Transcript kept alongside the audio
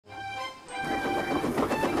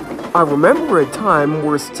I remember a time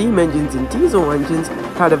where steam engines and diesel engines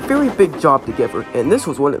had a very big job together, and this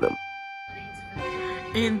was one of them.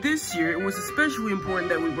 And this year, it was especially important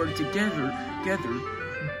that we worked together,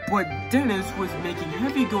 but Dennis was making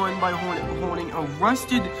heavy going by holding a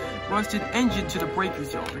rusted engine to the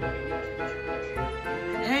breaker's yard.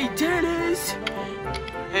 Hey, Dennis!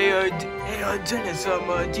 Hey, Dennis,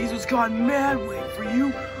 Diesel's gone mad waiting for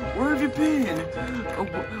you. Where have you been?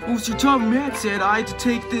 Well, Sir Tom Matt said I had to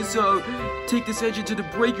take this engine to the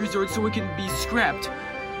breaker's yard so it can be scrapped.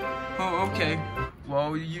 Oh, okay.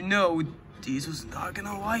 Well, you know, Diesel's not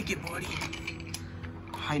gonna like it, buddy.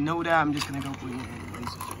 I know that, I'm just gonna go bring it anyways.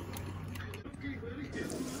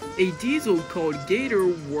 A diesel called Gator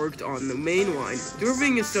worked on the main line,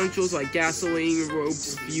 delivering essentials like gasoline,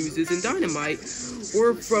 ropes, fuses, and dynamite,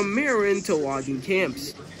 or from Marin to logging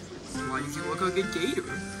camps. Why does he look like a gator?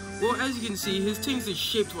 Well, as you can see, his tank is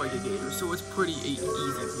shaped like a gator, so it's pretty easy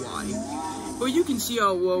why. But you can see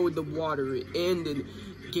how low the water and in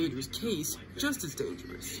Gator's case, just as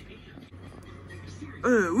dangerous.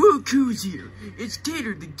 Look who's here. It's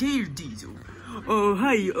Gator, the Gator Diesel.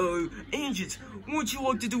 Hey, engines, would you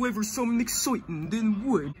like to deliver something exciting than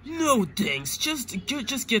wood? No thanks, just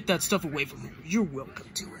get that stuff away from here. You're welcome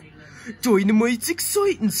to it. Dynamite's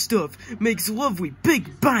exciting stuff, makes lovely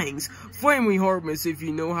big bangs, flaming harmless if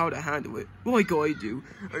you know how to handle it, like I do.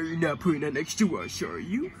 Are you not putting that next to us, are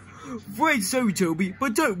you? Right so, Toby,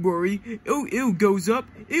 but don't worry, it goes up,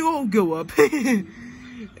 it'll all go up.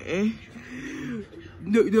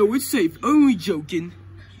 No, it's safe, only joking.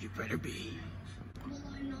 You better be.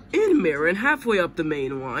 In Marin, halfway up the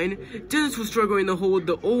main line, Dennis was struggling to hold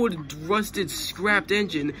the old, rusted, scrapped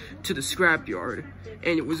engine to the scrapyard,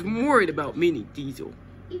 and it was worried about meeting Diesel.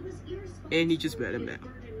 And he just met him now.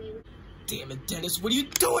 Damn it, Dennis, what are you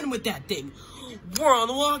doing with that thing? We're on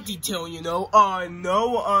log detail, you know.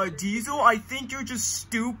 No, Diesel, I think you're just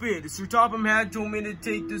stupid. Sir Topham had told me to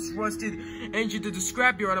take this rusted engine to the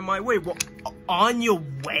scrapyard on my way. Well, on your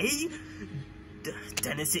way?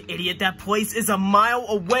 Dennis, you idiot, that place is a mile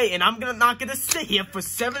away, and I'm not gonna sit here for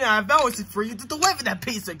 7.5 hours for you to deliver that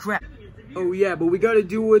piece of crap. Oh yeah, but we gotta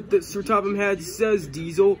do what the Sir Topham had says,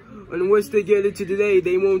 Diesel. Unless they get it to today,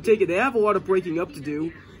 they won't take it. They have a lot of breaking up to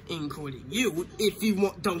do. Including you, if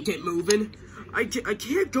you don't get moving. I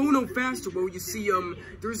can't go no faster. Well, you see,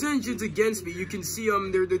 there's engines against me. You can see,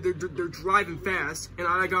 they're driving fast, and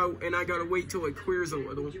I gotta wait till it clears a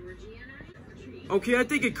little. Okay, I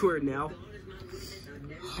think it cleared now.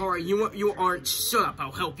 Alright, you aren't. Shut up,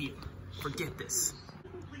 I'll help you. Forget this.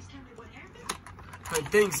 Hey,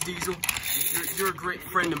 thanks, Diesel. You're a great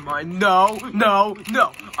friend of mine. No,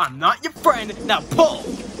 I'm not your friend. Now pull!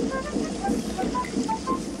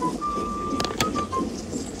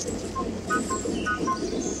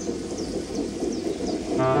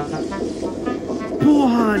 Pull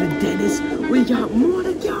harder, Dennis. We got more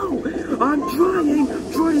to go. I'm trying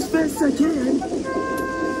as fast as I can.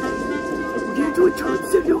 We're into a turn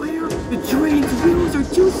signal here. The train's wheels are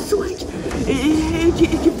too slick.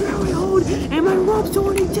 It can barely hold, and my rope's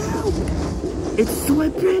holding down. It's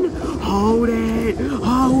slipping. Hold it.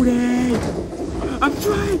 I'm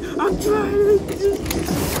trying.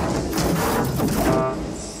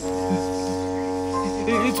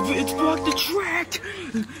 It's blocked the track.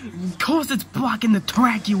 Of course it's blocking the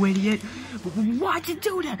track, you idiot. Why'd you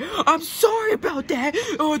do that? I'm sorry about that.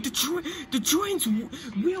 The train's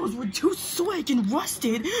wheels were too slick and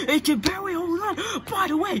rusted. It could barely hold on. By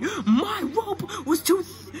the way, my rope was too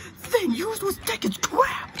thin. Yours was thick as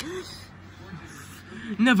crap.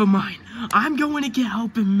 Never mind. I'm going to get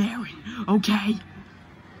help in Marin, okay?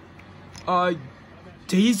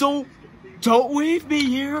 Diesel? Don't leave me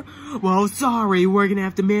here. Well, sorry, we're gonna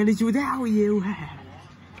have to manage without you.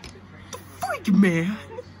 The freak, man.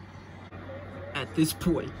 At this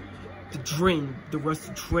point, the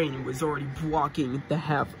rusted train was already blocking the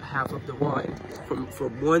half of the line.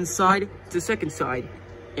 From one side to the second side,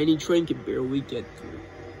 any train can barely get through.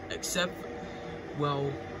 Except,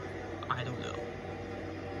 well, I don't know.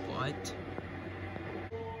 But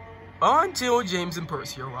until James and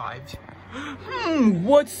Percy arrived.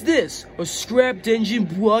 What's this? A scrapped engine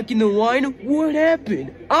blocking the line? What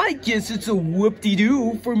happened? I guess it's a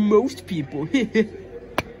whoop-de-doo for most people. Hey,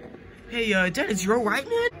 Dennis, you alright,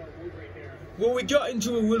 man? Well, we got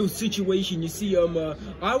into a little situation. You see, I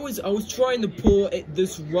was trying to pull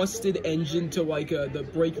this rusted engine to, like, the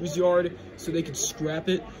breaker's yard so they could scrap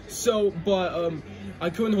it. So, but, I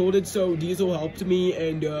couldn't hold it, so Diesel helped me,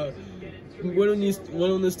 and, went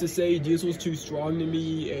on this to say Diesel's too strong to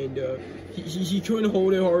me, and he couldn't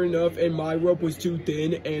hold it hard enough, and my rope was too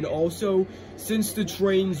thin, and also since the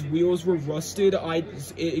train's wheels were rusted,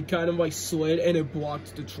 it kind of like slid and it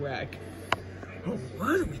blocked the track. Oh,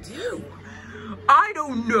 what do we do? I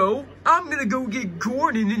don't know. I'm gonna go get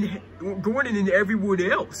Gordon and everyone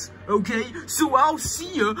else. Okay, so I'll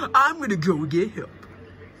see ya. I'm gonna go get help.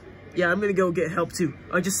 Yeah, I'm gonna go get help too.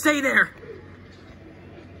 Just stay there.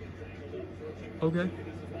 Okay.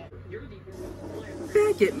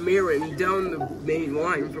 Back at Marin, down the main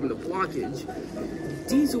line from the blockage,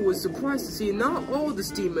 Diesel was surprised to see not all the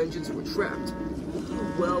steam engines were trapped.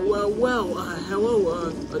 Well,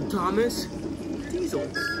 hello, Thomas? Diesel,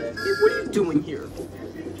 hey, what are you doing here?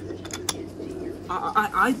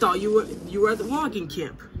 I thought you were at the logging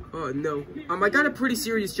camp. Oh no, I got a pretty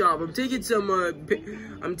serious job. I'm taking some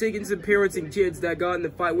parents and kids that got in a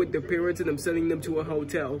fight with their parents, and I'm sending them to a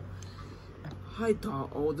hotel. I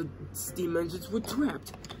thought all the steam engines were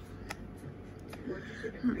trapped.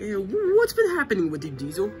 What's been happening with you,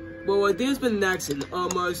 Diesel? Well, there's been an accident. There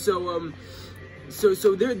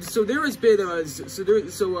has been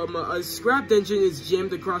a scrapped engine is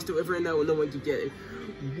jammed across the river and now no one can get it.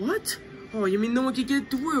 What? Oh, you mean no one can get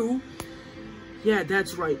through? Yeah,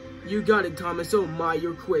 that's right. You got it, Thomas. Oh my,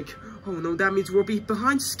 you're quick. Oh no, that means we'll be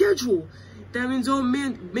behind schedule. That means all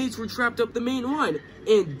mates were trapped up the main line.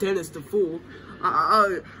 And Dennis the fool.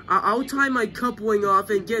 I'll tie my coupling off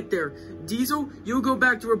and get there. Diesel, you'll go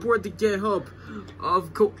back to report to get help.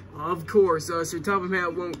 Of course, Sir Topham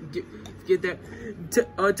Hatt won't get that.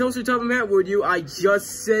 Tell Sir Topham Hatt, would you? I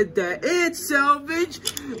just said that. It's salvage!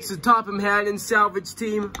 Sir Topham Hatt and salvage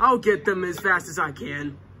team, I'll get them as fast as I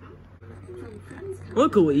can.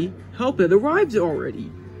 Luckily, help had arrived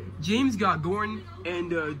already. James got Gordon,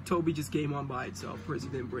 and Toby just came on by itself.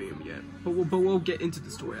 Prison didn't bring him yet. But we'll get into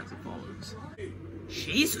the story as it follows.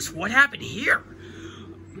 Jesus, what happened here?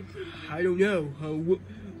 I don't know.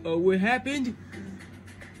 What happened?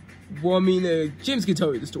 Well, I mean, James can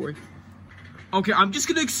tell you the story. Okay, I'm just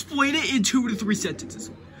gonna explain it in 2 to 3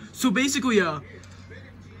 sentences. So basically,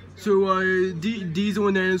 Diesel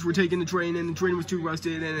and Dennis were taking the train, and the train was too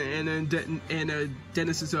rusted, and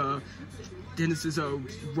Dennis's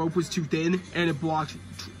rope was too thin, and it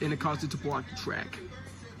caused it to block the track.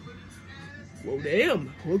 Well,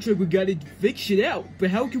 damn. Looks like we gotta fix it out.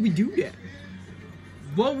 But how can we do that?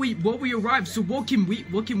 Well, we arrived. So what can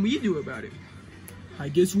we do about it? I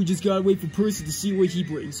guess we just gotta wait for Percy to see what he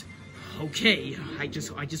brings. Okay. I just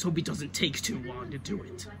hope it doesn't take too long to do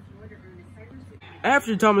it.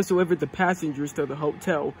 After Thomas delivered the passengers to the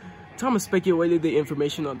hotel, Thomas speculated the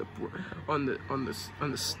information on the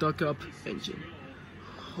stuck-up engine.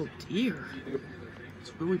 Oh dear,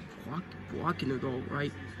 it's really blocking it all,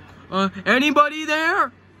 right? Anybody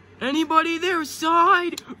there? Anybody there?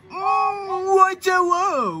 Side? Oh, what?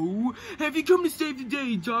 Hello? Have you come to save the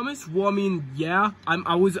day, Thomas? Well, I mean, yeah. I'm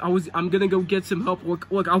gonna go get some help.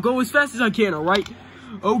 Look, I'll go as fast as I can. All right?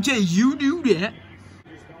 Okay, you do that.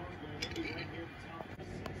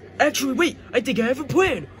 Actually, wait. I think I have a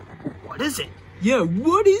plan. What is it? Yeah,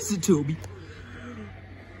 what is it, Toby?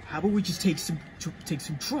 How about we just take some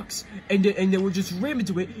trucks and then we'll just ram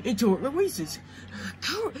into it until it releases?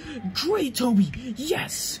 Great, Toby.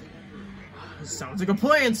 Yes. Sounds like a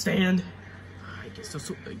plan, Stan. I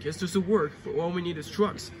guess this will work. But all we need is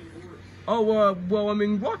trucks. Oh, well, I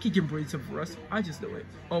mean, Rocky can bring some for us. I just know it.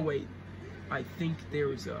 Oh wait, I think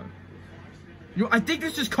there's I think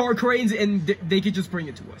there's just car cranes and they could just bring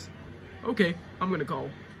it to us. Okay, I'm gonna call.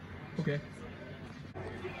 Okay.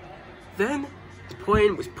 Then the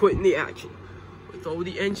plan was put into action. With all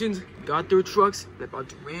the engines got their trucks and about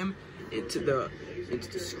to ram into the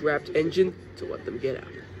scrapped engine to let them get out.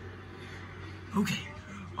 Okay,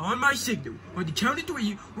 on my signal, on the count of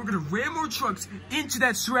 3, we're gonna ram our trucks into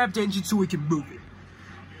that scrapped engine so we can move it.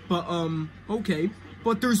 But okay.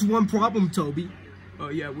 But there's one problem, Toby. Oh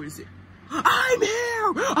yeah, what is it? I'm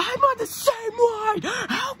here! I'm on the same line!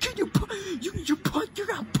 How can you you're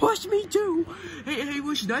gonna push me too? Hey,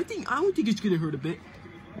 listen, I don't think it's gonna hurt a bit.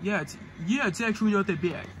 Yeah, it's actually not that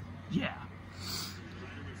bad. Yeah.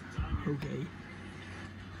 Okay.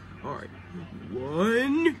 Alright.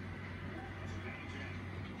 1,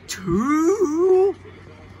 2,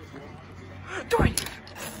 3.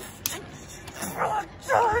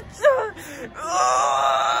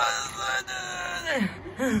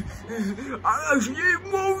 It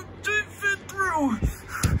won't fit through.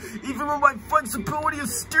 Even with my flexibility of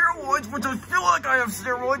steroids, which I feel like I have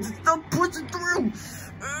steroids, it's not pushing through.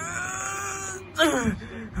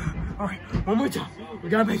 Alright, one more time. We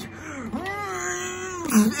gotta make it.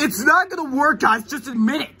 It's not gonna work, guys. Just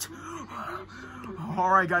admit it.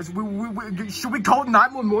 Alright, guys, should we call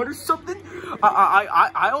 911 or something?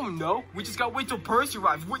 I don't know. We just gotta wait till Percy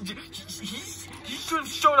arrives. He should have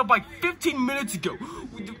showed up like 15 minutes ago.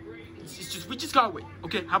 We just gotta wait,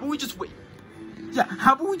 okay? How about we just wait? Yeah,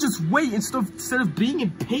 how about we just wait instead of being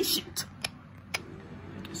impatient?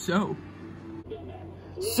 So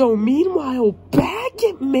meanwhile, back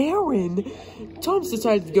at Marin, Thomas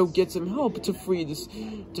decided to go get some help to free the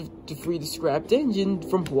scrapped engine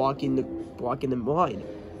from blocking the line.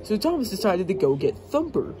 So Thomas decided to go get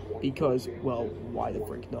Thumper because, well, why the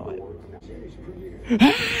frick not?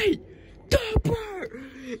 Hey, Thumper!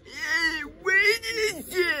 Hey, wait a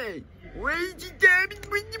second! Where's the damage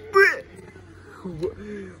with the breath?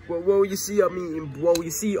 Well, you see,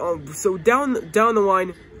 so down the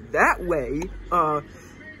line that way,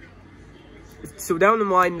 so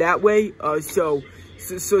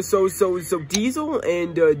Diesel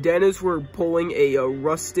and Dennis were pulling a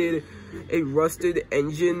rusted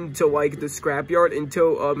engine to like the scrapyard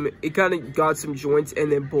until it kind of got some joints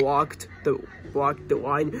and then blocked the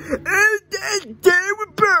line. And then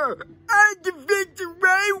terrible! I can fix the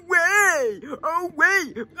right way! Oh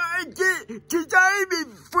wait, I did, cause I'm a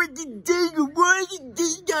freaking Diesel. What do you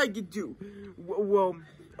think I can do? Well,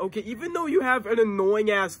 okay, even though you have an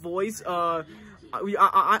annoying ass voice, I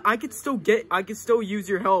could still use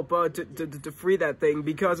your help to free that thing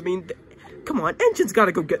because I mean, come on, engine's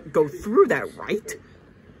gotta go through that, right?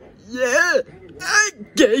 Yeah, I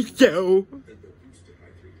guess so.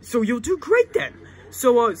 So you'll do great then.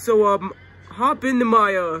 So hop into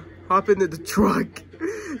the truck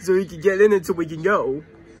so we can get in it so we can go.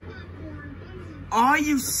 Are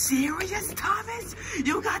you serious, Thomas?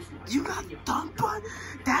 You got Thumper?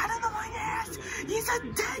 That annoying ass? He's a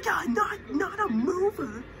digger, not a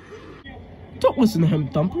mover. Don't listen to him,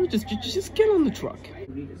 Thumper. Just get on the truck.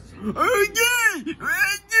 Okay,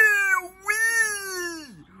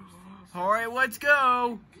 alright, let's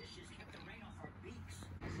go.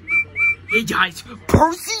 Hey guys,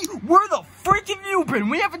 Percy, where the frick have you been?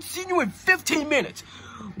 We haven't seen you in 15 minutes.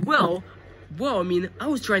 Well, I mean, I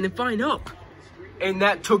was trying to find Up. And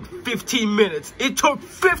that took 15 minutes. It took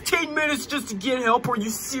 15 minutes just to get help. Are you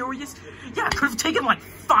serious? Yeah, it could have taken like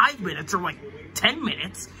 5 minutes or like 10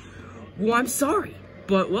 minutes. Well, I'm sorry,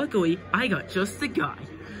 but luckily I got just the guy.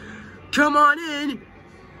 Come on in.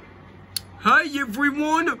 Hi,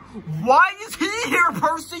 everyone. Why is he here,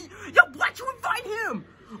 Percy? Yo, why'd you invite him?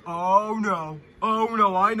 Oh no,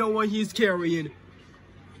 I know what he's carrying.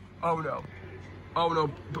 Oh no,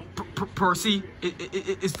 Percy,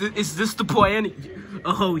 is this the plan?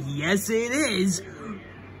 Oh, yes it is.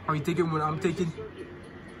 Are you thinking what I'm thinking?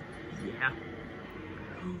 Yeah.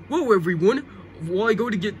 Well, everyone, well, I go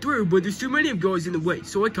to get through, but there's too many of guys in the way,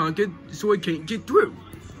 so I can't get through.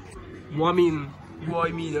 Well, I mean,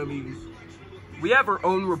 we have our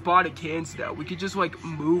own robotic hands now. We could just like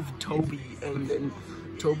move Toby and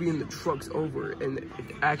the trucks over, and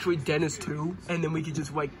actually Dennis too, and then we could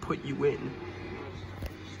just like put you in.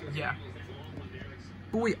 Yeah.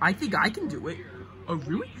 But wait, I think I can do it. Oh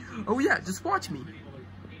really? Oh yeah, just watch me.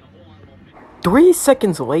 3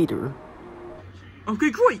 seconds later.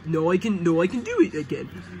 Okay, great. No, I can do it again.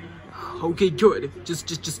 Okay, good.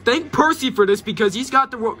 Just thank Percy for this because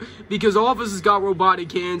because all of us has got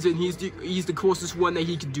robotic hands and he's the closest one that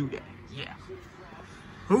he can do that. Yeah.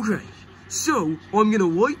 Okay. So, I'm gonna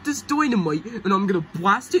light this dynamite, and I'm gonna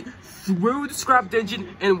blast it through the scrapped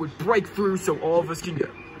engine, and it would break through so all of us can go.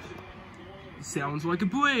 Sounds like a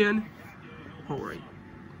plan. Alright,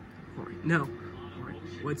 now,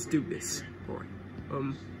 let's do this. Alright,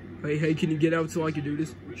 hey, can you get out so I can do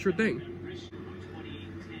this? Sure thing.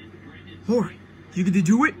 Alright, you gonna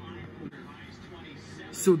do it?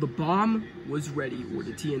 So the bomb was ready, or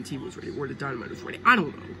the TNT was ready, or the dynamite was ready, I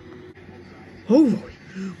don't know. Alright.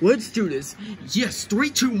 Let's do this. Yes, 3,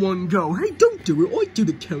 2, 1, go. Hey, don't do it. I do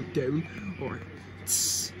the countdown. Alright.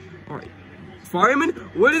 Alright. Fireman,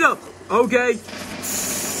 lit it up. Okay.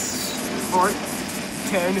 Alright.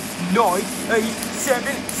 10, 9, 8,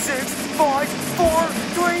 7, 6, 5, 4,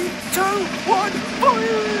 3, 2, 1,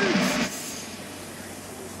 fire!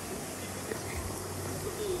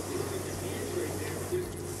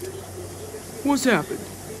 What's happened?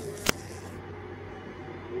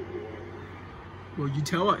 Well, you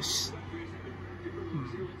tell us.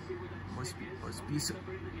 Must be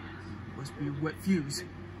a wet fuse.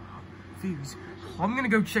 I'm gonna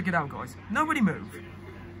go check it out, guys. Nobody move.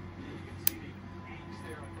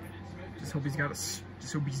 Just hope he's got a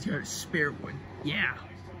spare one. Yeah.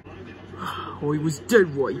 Oh, he was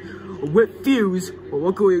dead right. A wet fuse. Well,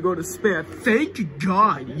 luckily I got a spare. Thank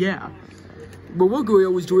God. Yeah. But luckily I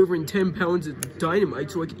was delivering 10 pounds of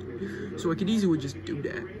dynamite, so So I could easily just do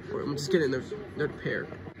that. Or I'm just getting another pair.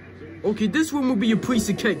 Okay, this one will be a piece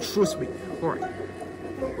of cake, trust me. Alright,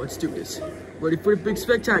 let's do this. Ready for the big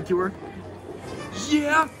spectacular?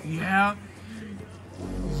 Yeah.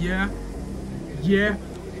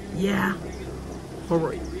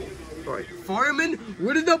 Alright, firemen,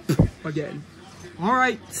 lit it up again.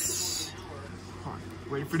 Alright,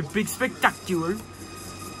 ready for the big spectacular.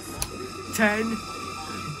 10,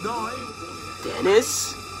 9,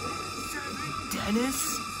 Dennis,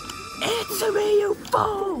 answer me, you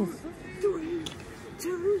fool! 3,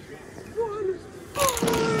 2, 1,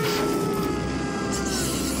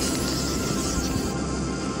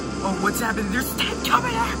 oh, what's happening? There's 10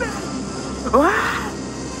 coming at me! Ah!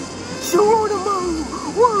 Geronimo!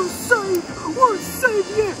 We're safe,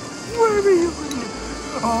 yeah! We're in!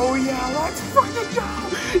 Oh yeah, let's fucking go!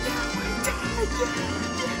 Yeah, we're dead!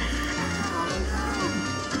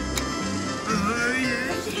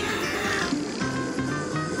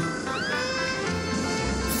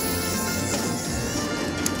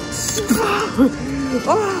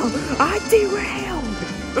 Oh, I derailed!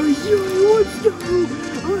 Oh yeah, let's go!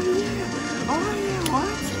 Oh yeah,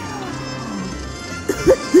 let's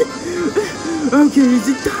go! Okay, is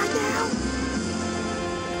it done now?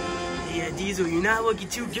 Yeah, Diesel, you're not looking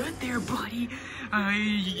too good there, buddy.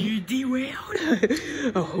 You derailed?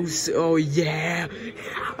 Oh yeah.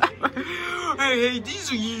 Hey,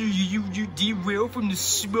 Diesel, you derailed from the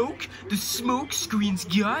smoke screens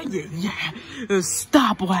guy? Yeah.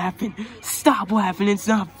 Stop laughing, it's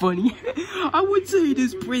not funny. I would say it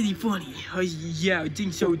is pretty funny. Yeah, I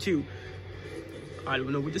think so too. I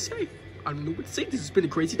don't know what to say. This has been a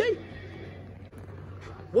crazy day.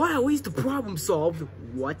 Well, at least the problem solved.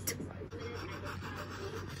 What?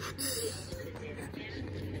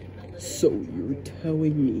 So you're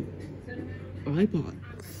telling me I bought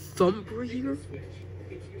Thumper here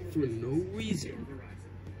for no reason,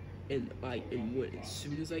 and when as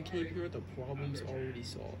soon as I came here, the problem's already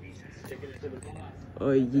solved.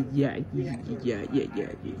 Yeah.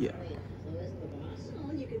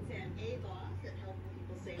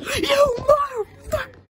 You